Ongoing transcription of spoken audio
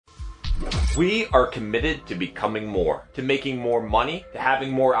We are committed to becoming more, to making more money, to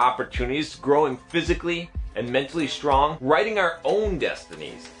having more opportunities, growing physically and mentally strong, writing our own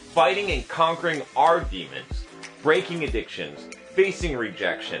destinies, fighting and conquering our demons, breaking addictions, facing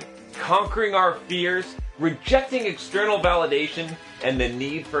rejection, conquering our fears, rejecting external validation and the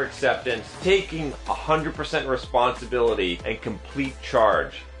need for acceptance, taking 100% responsibility and complete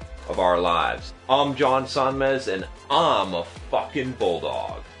charge of our lives. I'm John Sonmez and I'm a fucking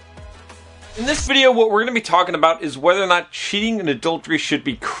bulldog. In this video, what we're going to be talking about is whether or not cheating and adultery should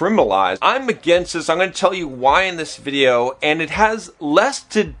be criminalized. I'm against this. I'm going to tell you why in this video, and it has less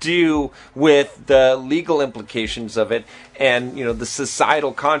to do with the legal implications of it and, the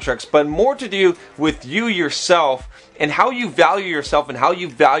societal contracts, but more to do with you yourself and how you value yourself and how you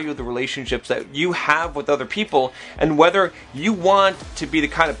value the relationships that you have with other people, and whether you want to be the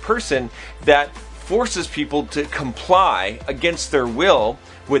kind of person that forces people to comply against their will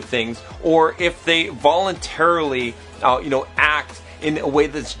with things, or if they voluntarily, act in a way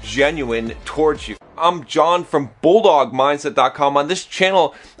that's genuine towards you. I'm John from BulldogMindset.com. On this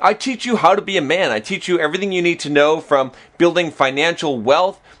channel, I teach you how to be a man. I teach you everything you need to know, from building financial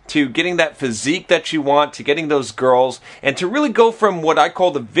wealth to getting that physique that you want, to getting those girls, and to really go from what I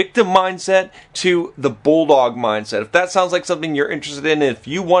call the victim mindset to the bulldog mindset. If that sounds like something you're interested in, and if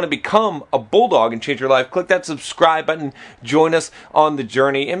you want to become a bulldog and change your life, click that subscribe button, join us on the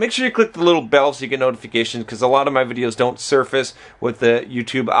journey, and make sure you click the little bell so you get notifications, because a lot of my videos don't surface with the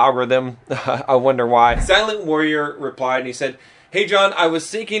YouTube algorithm. I wonder why. Silent Warrior replied and he said, "Hey John, I was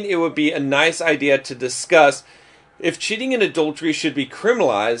thinking it would be a nice idea to discuss if cheating and adultery should be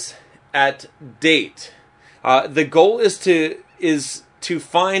criminalized at date. The goal is to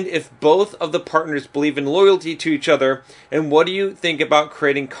find if both of the partners believe in loyalty to each other, and what do you think about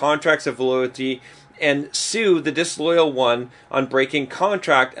creating contracts of loyalty and sue the disloyal one on breaking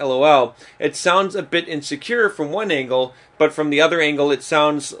contract, LOL. It sounds a bit insecure from one angle, but from the other angle it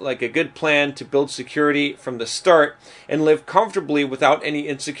sounds like a good plan to build security from the start and live comfortably without any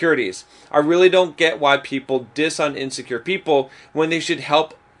insecurities. I really don't get why people diss on insecure people when they should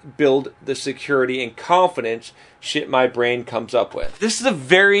help build the security and confidence shit my brain comes up with." This is a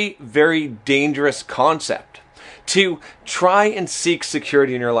very, very dangerous concept, to try and seek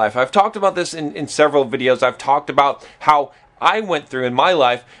security in your life. I've talked about this in several videos. I've talked about how I went through in my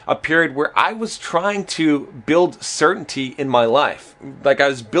life a period where I was trying to build certainty in my life. Like I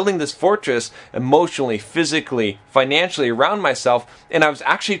was building this fortress emotionally, physically, financially around myself, and I was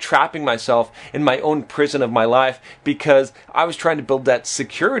actually trapping myself in my own prison of my life because I was trying to build that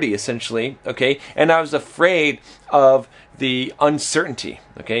security essentially, okay? And I was afraid of the uncertainty,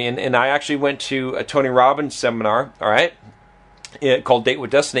 okay? And I actually went to a Tony Robbins seminar, all right? Called Date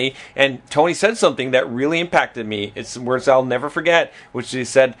with Destiny, and Tony said something that really impacted me. It's words I'll never forget, which he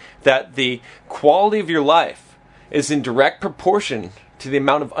said that the quality of your life is in direct proportion to the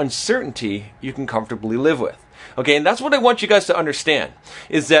amount of uncertainty you can comfortably live with. Okay, and that's what I want you guys to understand,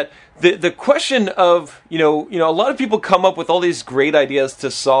 is that the question of, a lot of people come up with all these great ideas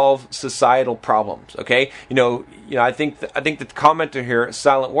to solve societal problems, okay? I think the commenter here,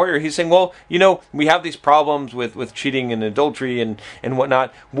 Silent Warrior, he's saying, well, we have these problems with cheating and adultery and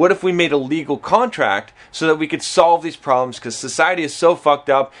whatnot. What if we made a legal contract so that we could solve these problems, because society is so fucked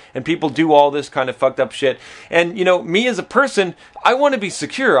up and people do all this kind of fucked up shit. And, me as a person, I want to be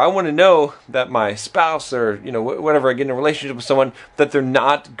secure. I want to know that my spouse or, whatever, I get in a relationship with someone, that they're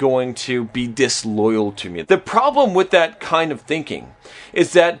not going to be disloyal to me. The problem with that kind of thinking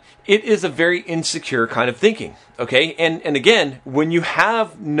is that it is a very insecure kind of thinking, okay? And again, when you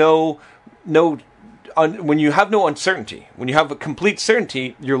have no uncertainty, when you have a complete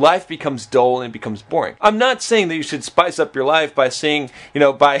certainty, your life becomes dull and it becomes boring. I'm not saying that you should spice up your life by saying,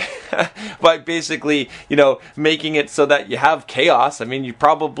 by basically, making it so that you have chaos. I mean, you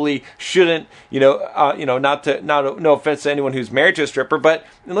probably shouldn't, no offense to anyone who's married to a stripper, but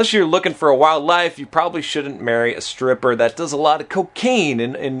unless you're looking for a wild life, you probably shouldn't marry a stripper that does a lot of cocaine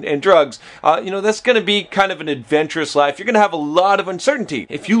and drugs. That's going to be kind of an adventurous life. You're going to have a lot of uncertainty.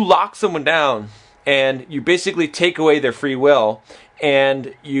 If you lock someone down and you basically take away their free will,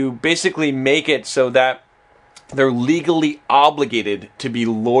 and you basically make it so that they're legally obligated to be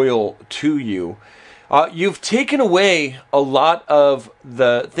loyal to you, you've taken away a lot of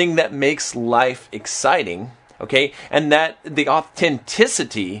the thing that makes life exciting, okay? And that the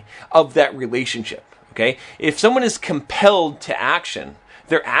authenticity of that relationship, okay? If someone is compelled to action,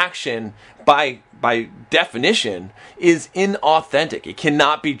 their action by definition is inauthentic. It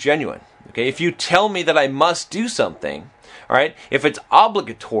cannot be genuine. Okay, if you tell me that I must do something, all right, if it's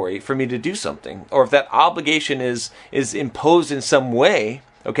obligatory for me to do something, or if that obligation is imposed in some way,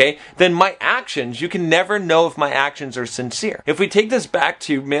 okay, then my actions, you can never know if my actions are sincere. If we take this back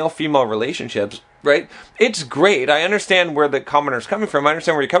to male-female relationships, right? It's great. I understand where the commenter is coming from. I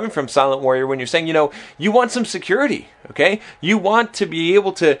understand where you're coming from, Silent Warrior, when you're saying, you want some security, okay? You want to be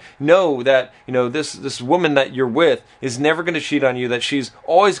able to know that, this woman that you're with is never going to cheat on you, that she's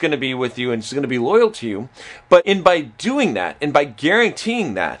always going to be with you and she's going to be loyal to you. But by doing that and by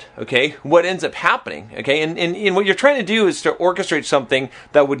guaranteeing that, okay, what ends up happening, okay, and what you're trying to do is to orchestrate something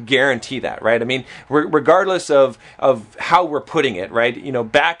that would guarantee that, right? I mean, regardless of how we're putting it,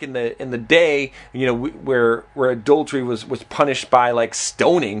 right? Back in the day, where adultery was punished by like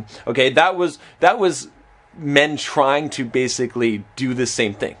stoning, okay, that was men trying to basically do the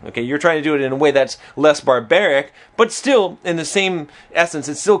same thing, okay? You're trying to do it in a way that's less barbaric, but still in the same essence,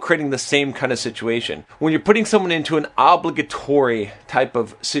 it's still creating the same kind of situation. When you're putting someone into an obligatory type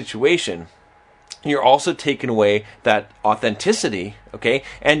of situation, you're also taking away that authenticity, okay?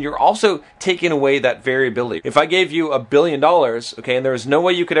 And you're also taking away that variability. If I gave you $1 billion, okay, and there was no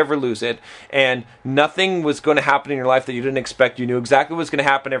way you could ever lose it, and nothing was going to happen in your life that you didn't expect, you knew exactly what was going to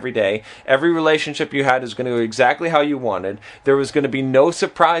happen every day, every relationship you had is going to go exactly how you wanted, there was going to be no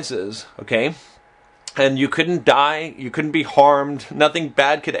surprises, okay? And you couldn't die, you couldn't be harmed, nothing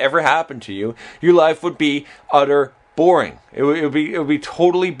bad could ever happen to you, your life would be utter boring. It would be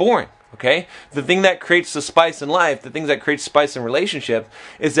totally boring. Okay? The thing that creates the spice in life, the things that create spice in relationship,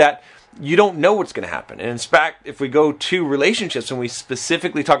 is that you don't know what's going to happen. And in fact, if we go to relationships and we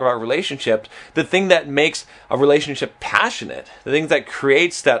specifically talk about relationships, the thing that makes a relationship passionate, the thing that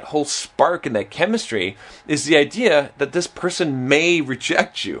creates that whole spark and that chemistry, is the idea that this person may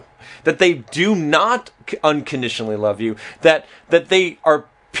reject you, that they do not unconditionally love you, that they are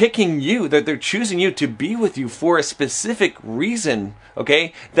picking you, that they're choosing you to be with you for a specific reason,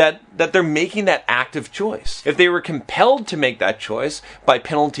 okay? That they're making that active choice. If they were compelled to make that choice by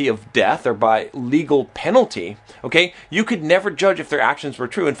penalty of death or by legal penalty, okay, you could never judge if their actions were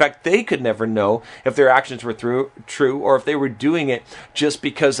true. In fact, they could never know if their actions were true or if they were doing it just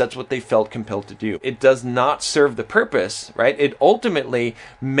because that's what they felt compelled to do. It does not serve the purpose, right? It ultimately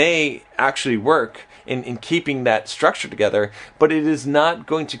may actually work in keeping that structure together, but it is not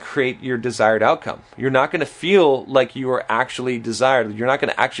going to create your desired outcome. You're not going to feel like you are actually desired. You're not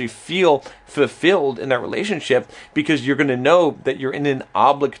going to actually feel fulfilled in that relationship because you're going to know that you're in an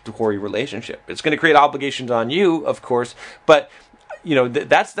obligatory relationship. It's going to create obligations on you, of course, but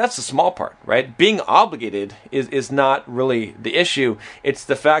that's the small part, right? Being obligated is not really the issue. It's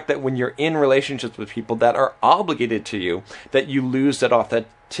the fact that when you're in relationships with people that are obligated to you, that you lose that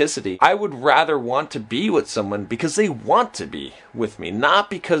authenticity. I would rather want to be with someone because they want to be with me, not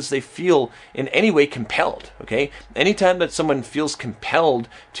because they feel in any way compelled, okay? Anytime that someone feels compelled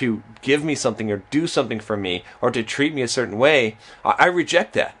to give me something or do something for me or to treat me a certain way, I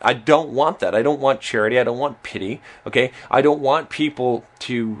reject that. I don't want that. I don't want charity. I don't want pity, okay? I don't want people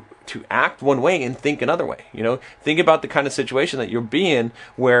to act one way and think another way. Think about the kind of situation that you'll be in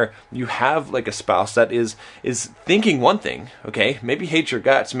where you have like a spouse that is thinking one thing, okay, maybe hates your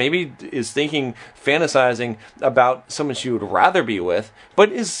guts, maybe is fantasizing about someone she would rather be with,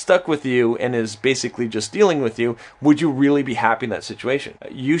 but is stuck with you and is basically just dealing with you. Would you really be happy in that situation?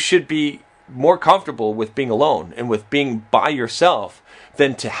 You should be more comfortable with being alone and with being by yourself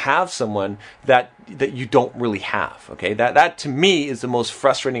than to have someone that you don't really have, okay? That to me is the most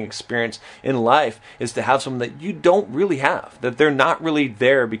frustrating experience in life, is to have someone that you don't really have, that they're not really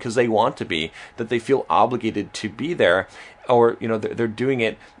there because they want to be, that they feel obligated to be there, or they're doing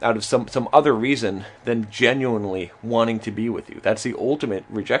it out of some other reason than genuinely wanting to be with you. That's the ultimate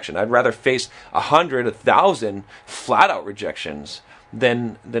rejection. I'd rather face 100, 1,000 flat out rejections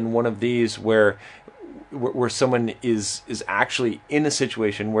than one of these where someone is actually in a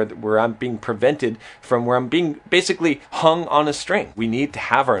situation where I'm being prevented from, where I'm being basically hung on a string. We need to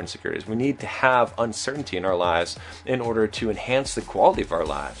have our insecurities. We need to have uncertainty in our lives in order to enhance the quality of our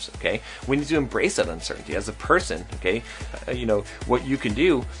lives, okay? We need to embrace that uncertainty as a person, okay? What you can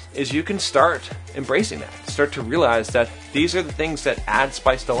do is you can start embracing that. Start to realize that these are the things that add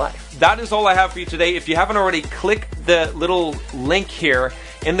spice to life. That is all I have for you today. If you haven't already, click the little link here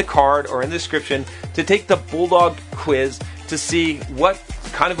in the card or in the description to take the Bulldog quiz to see what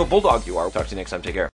kind of a bulldog you are. Talk to you next time. Take care.